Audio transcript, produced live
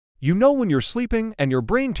You know when you're sleeping and your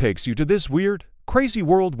brain takes you to this weird, crazy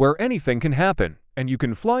world where anything can happen, and you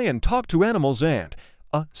can fly and talk to animals and,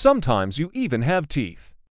 sometimes you even have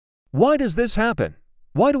teeth. Why does this happen?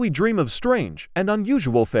 Why do we dream of strange and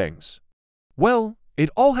unusual things? Well,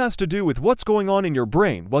 it all has to do with what's going on in your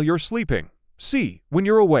brain while you're sleeping. See, when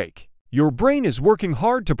you're awake, your brain is working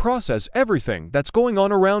hard to process everything that's going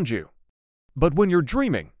on around you. But when you're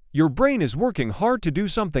dreaming, your brain is working hard to do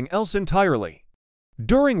something else entirely.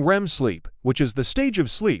 During REM sleep, which is the stage of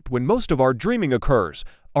sleep when most of our dreaming occurs,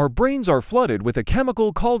 our brains are flooded with a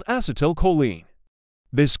chemical called acetylcholine.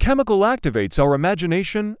 This chemical activates our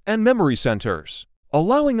imagination and memory centers,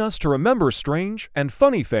 allowing us to remember strange and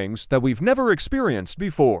funny things that we've never experienced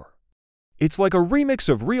before. It's like a remix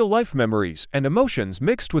of real-life memories and emotions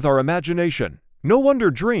mixed with our imagination. No wonder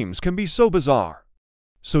dreams can be so bizarre.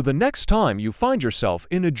 So the next time you find yourself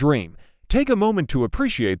in a dream, take a moment to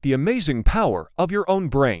appreciate the amazing power of your own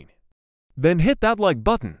brain. Then hit that like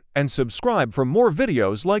button and subscribe for more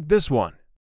videos like this one.